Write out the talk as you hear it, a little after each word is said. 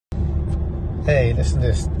Hey, listen to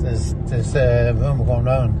this. There's rumour going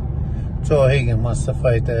around. Joe Egan wants to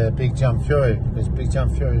fight Big John Fury because Big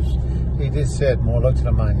John Fury, he did say it more luck to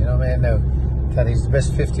the man, you know what I mean? Now, that he's the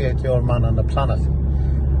best 58-year-old man on the planet.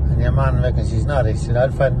 And your man reckons he's not. He said,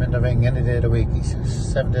 I'll fight him in the ring any day of the week. He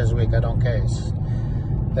says, 7 days a week, I don't care. He says,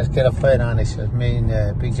 let's get a fight on. He says, me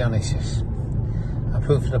and Big John, he says, I'm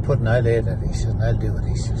proof of the pudding, I'll eat it. He says, and I'll do it,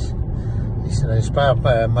 he says. He said, I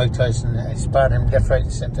sparred Mike Tyson, I sparred him left, right,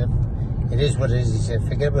 and centre. It is what it is, he said.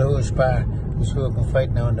 Forget about who I spar, who's who I can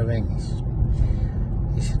fight now in the ring.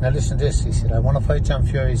 He said, now listen to this. He said, I want to fight John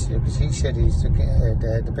Fury, because he said he's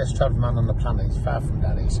the best travel man on the planet. He's far from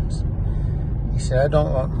that, he says. He said, I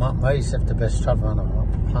don't want myself the best travel man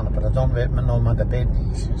on the planet, but I don't rate no man to beat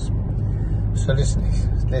me, he says. So listen, he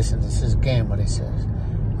says, listen, this is a game, what he says.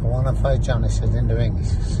 I want to fight John, he says, in the ring, he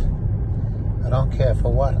says. I don't care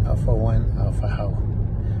for what, or for when, or for how.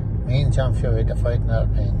 Me and John Fury, they're fighting that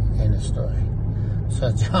ring in the story.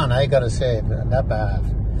 So John, I gotta say, but that bad.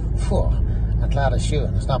 Phew, I'm glad of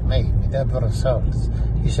shooting, it's not me. My dead brother Souls.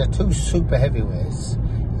 He's a two super heavyweights.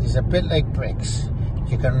 He's a bit like bricks.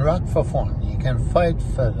 You can rock for fun. You can fight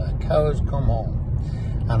for the cows come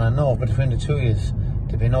home. And I know between the two of you,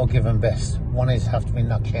 there'll be no giving best. One is have to be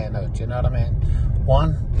knocked clean out, you know what I mean?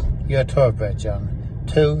 One, you're thoroughbred, John.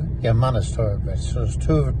 Two, your man is thoroughbred. So there's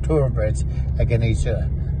two thoroughbreds against each other.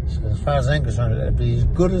 So as far as I'm concerned, it'll be as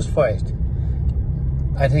good as fight,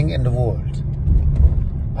 I think, in the world.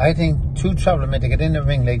 I think two travelling men to get in the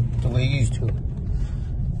ring like the way you used to.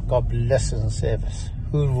 God bless us and save us.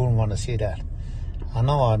 Who wouldn't want to see that? I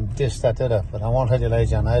know I'm this, that, the other, but I won't tell you lies,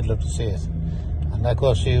 John. I'd love to see it. And that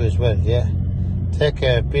goes to you as well, yeah? Take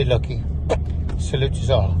care, be lucky. Salute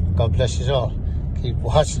you all. God bless you all. Keep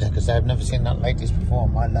watching it, because I've never seen nothing like this before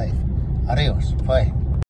in my life. Adios. Bye.